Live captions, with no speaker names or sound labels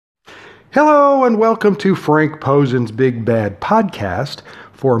Hello and welcome to Frank Posen's Big Bad Podcast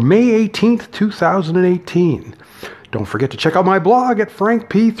for May 18th, 2018. Don't forget to check out my blog at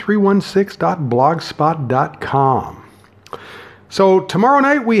frankp316.blogspot.com. So tomorrow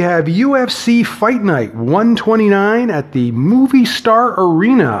night we have UFC Fight Night 129 at the Movie Star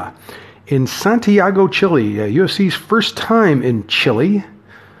Arena in Santiago, Chile. UFC's first time in Chile.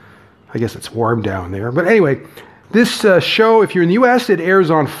 I guess it's warm down there. But anyway, this show, if you're in the U.S., it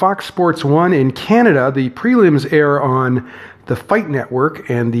airs on Fox Sports 1. In Canada, the prelims air on the Fight Network,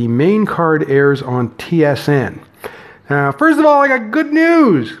 and the main card airs on TSN. Now, first of all, I got good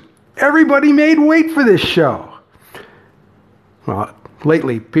news. Everybody made weight for this show. Well,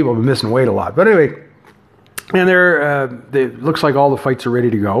 lately, people have been missing weight a lot. But anyway, and it looks like all the fights are ready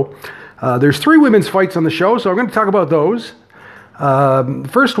to go. There's 3 women's fights on the show, so I'm going to talk about those. The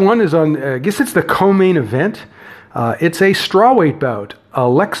first one is on, I guess it's the co-main event. It's a strawweight bout.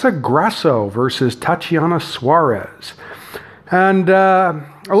 Alexa Grasso versus Tatiana Suarez. And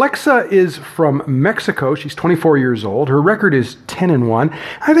Alexa is from Mexico. She's 24 years old. Her record is 10-1.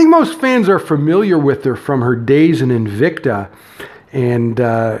 I think most fans are familiar with her from her days in Invicta. And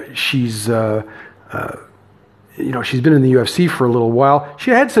she's been in the UFC for a little while.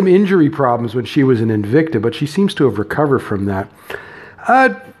 She had some injury problems when she was in Invicta, but she seems to have recovered from that.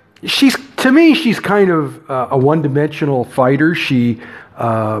 She's kind of a one-dimensional fighter. She's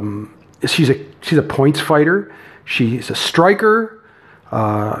a points fighter. She's a striker.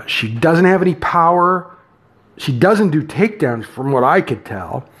 She doesn't have any power. She doesn't do takedowns, from what I could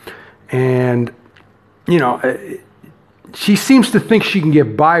tell. And she seems to think she can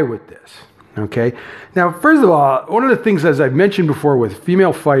get by with this. Okay. Now, first of all, one of the things, as I've mentioned before, with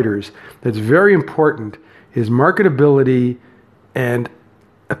female fighters that's very important is marketability and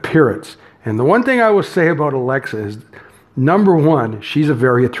appearance. And the one thing I will say about Alexa is, number one, she's a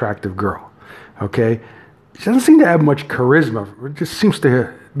very attractive girl. Okay? She doesn't seem to have much charisma. It just seems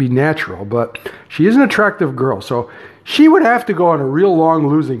to be natural, but she is an attractive girl. So she would have to go on a real long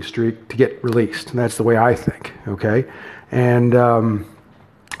losing streak to get released. And that's the way I think. Okay? And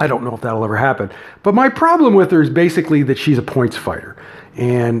I don't know if that'll ever happen. But my problem with her is basically that she's a points fighter.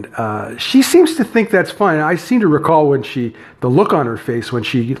 And she seems to think that's fine. I seem to recall the look on her face when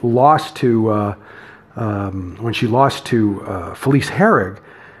she lost to Felice Herrig.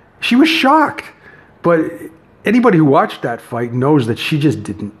 She was shocked. But anybody who watched that fight knows that she just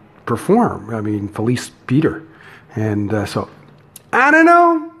didn't perform. I mean, Felice beat her. And so, I don't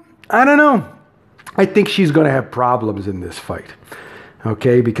know. I think she's going to have problems in this fight.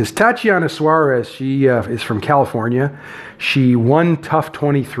 Okay, because Tatiana Suarez, she is from California. She won TUF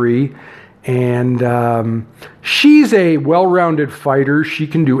 23, and she's a well-rounded fighter. She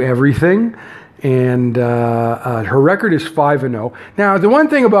can do everything, and her record is 5-0. Now, the one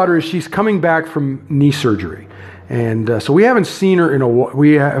thing about her is she's coming back from knee surgery, and so we haven't seen her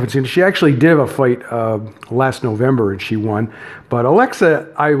She actually did have a fight last November, and she won. But Alexa,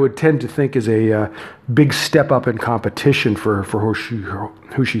 I would tend to think, is a big step up in competition for who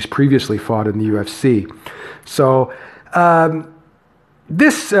she's previously fought in the UFC. So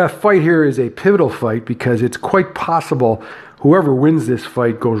this fight here is a pivotal fight because it's quite possible whoever wins this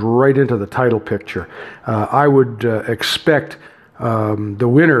fight goes right into the title picture. I would expect the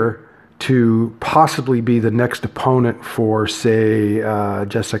winner to possibly be the next opponent for, say,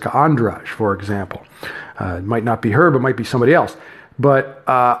 Jessica Andrade, for example. It might not be her, but might be somebody else. But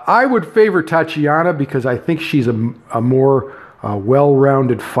I would favor Tatiana because I think she's a more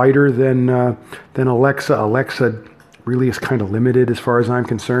well-rounded fighter than Alexa. Alexa really is kind of limited as far as I'm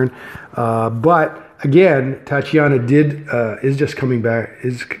concerned. But again, Tatiana is just coming back.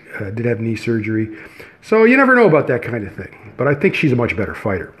 Did have knee surgery, so you never know about that kind of thing. But I think she's a much better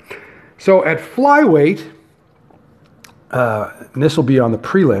fighter. So at flyweight, and this will be on the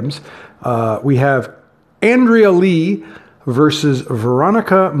prelims, we have Andrea Lee versus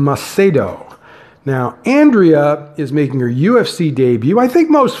Veronica Macedo. Now, Andrea is making her UFC debut. I think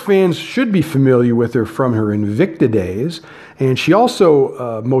most fans should be familiar with her from her Invicta days, and she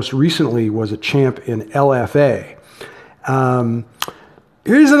also most recently was a champ in LFA.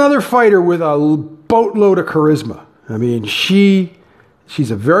 Here's another fighter with a boatload of charisma. I mean,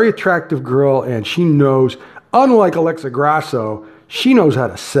 she's a very attractive girl, and she knows, unlike Alexa Grasso, she knows how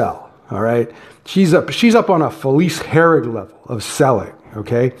to sell, all right? She's up on a Felice Herrig level of selling,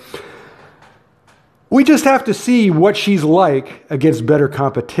 okay? We just have to see what she's like against better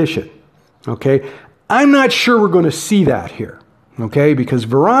competition, okay? I'm not sure we're going to see that here, okay? Because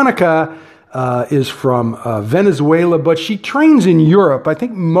Veronica, is from Venezuela, but she trains in Europe, I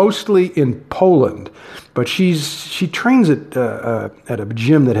think mostly in Poland. But she trains at a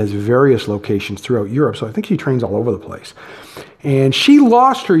gym that has various locations throughout Europe, so I think she trains all over the place. And she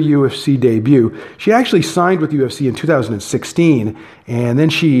lost her UFC debut. She actually signed with UFC in 2016, and then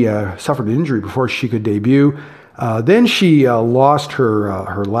she suffered an injury before she could debut. Then she lost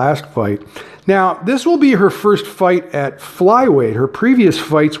her last fight. Now, this will be her first fight at flyweight. Her previous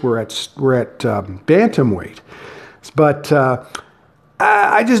fights were at bantamweight. But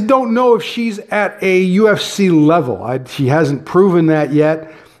I just don't know if she's at a UFC level. She hasn't proven that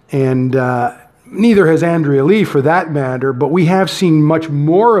yet, and neither has Andrea Lee for that matter, but we have seen much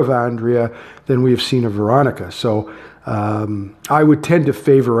more of Andrea than we have seen of Veronica. So I would tend to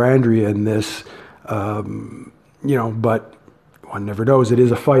favor Andrea in this, but one never knows. It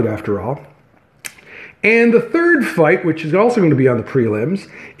is a fight after all. And the third fight, which is also going to be on the prelims,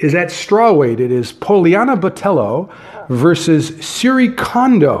 is at strawweight. It is Poliana Botelho versus Syuri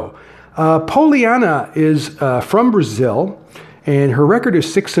Kondo. Poliana is from Brazil, and her record is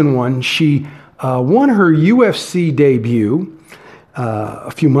 6-1. She won her UFC debut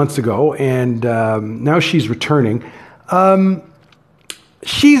a few months ago, and now she's returning.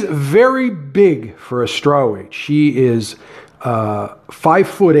 She's very big for a strawweight. She is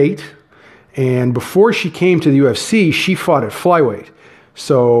 5'8". And before she came to the UFC, she fought at flyweight.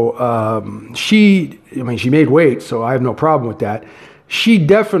 So she made weight, so I have no problem with that. She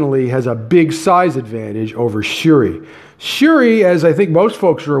definitely has a big size advantage over Syuri. Syuri, as I think most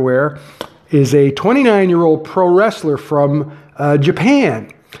folks are aware, is a 29-year-old pro wrestler from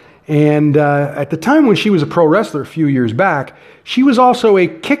Japan. And at the time when she was a pro wrestler a few years back, she was also a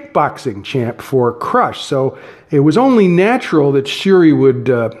kickboxing champ for Crush. So it was only natural that Syuri would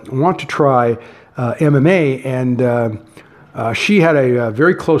want to try MMA. And she had a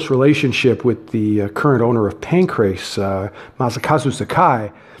very close relationship with the current owner of Pancrase, Masakazu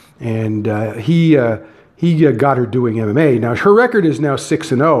Sakai. And he got her doing MMA. Now, her record is now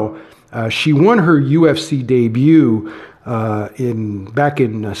 6-0. She won her UFC debut back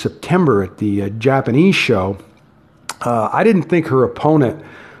in September at the Japanese show. I didn't think her opponent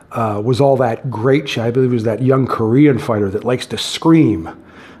was all that great. I believe it was that young Korean fighter that likes to scream.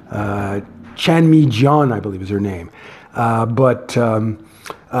 Chanmi Jeon, I believe is her name. But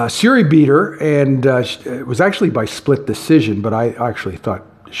Syuri beat her, and it was actually by split decision, but I actually thought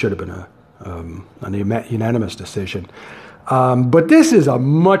it should have been a unanimous decision. But this is a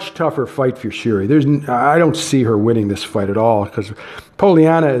much tougher fight for Syuri. I don't see her winning this fight at all, because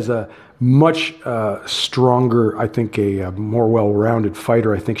Poliana is a much stronger, I think a more well-rounded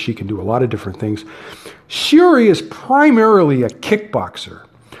fighter. I think she can do a lot of different things. Syuri is primarily a kickboxer.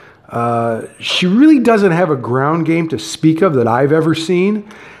 She really doesn't have a ground game to speak of that I've ever seen.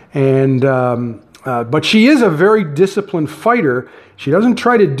 But she is a very disciplined fighter. She doesn't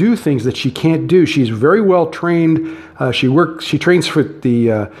try to do things that she can't do. She's very well trained. She trains for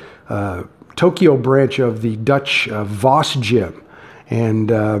the Tokyo branch of the Dutch Vos gym.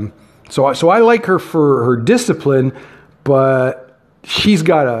 And so I like her for her discipline, but she's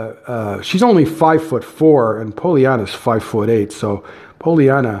only 5'4", and Poliana's 5'8". So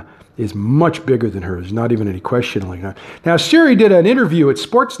Poliana is much bigger than her. There's not even any question like that. Now, Syuri did an interview at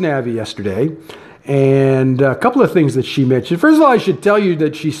SportsNavi yesterday, and a couple of things that she mentioned. First of all, I should tell you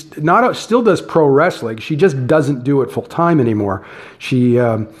that she still does pro wrestling. She just doesn't do it full time anymore. She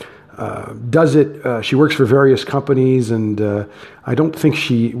does it. She works for various companies, and I don't think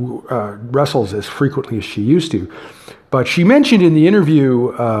she wrestles as frequently as she used to. But she mentioned in the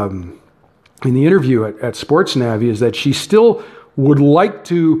interview at SportsNavi is that she still would like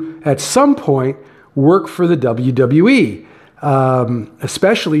to, at some point, work for the WWE.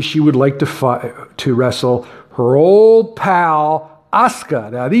 Especially, she would like to wrestle her old pal,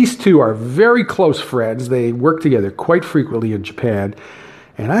 Asuka. Now, these two are very close friends. They work together quite frequently in Japan.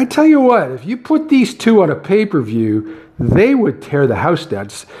 And I tell you what, if you put these two on a pay-per-view, they would tear the house down.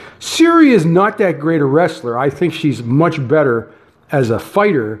 Syuri is not that great a wrestler. I think she's much better as a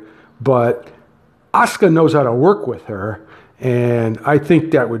fighter, but Asuka knows how to work with her. And I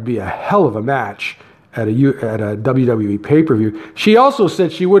think that would be a hell of a match at a WWE pay-per-view. She also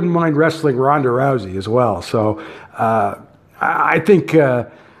said she wouldn't mind wrestling Ronda Rousey as well. So I think,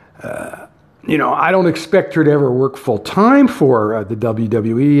 I don't expect her to ever work full-time for the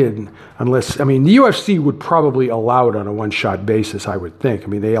WWE, and the UFC would probably allow it on a one-shot basis, I would think. I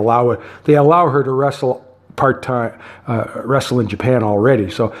mean, they allow her to wrestle part-time, wrestle in Japan already.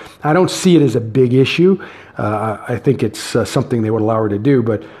 So I don't see it as a big issue. I think it's something they would allow her to do,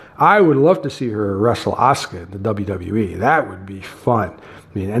 but I would love to see her wrestle Asuka in the WWE. That would be fun.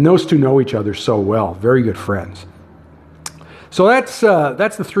 I mean, and those two know each other so well. Very good friends. So that's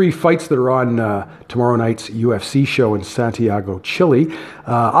the 3 fights that are on tomorrow night's UFC show in Santiago, Chile.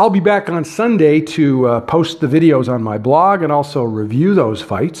 I'll be back on Sunday to post the videos on my blog and also review those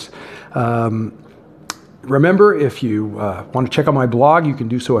fights. Remember, if you want to check out my blog, you can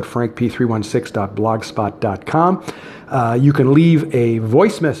do so at frankp316.blogspot.com. You can leave a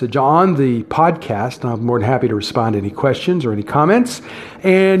voice message on the podcast, and I'm more than happy to respond to any questions or any comments.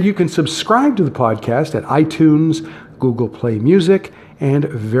 And you can subscribe to the podcast at iTunes, Google Play Music, and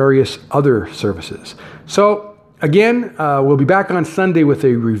various other services. So, again, we'll be back on Sunday with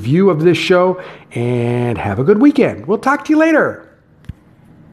a review of this show, and have a good weekend. We'll talk to you later.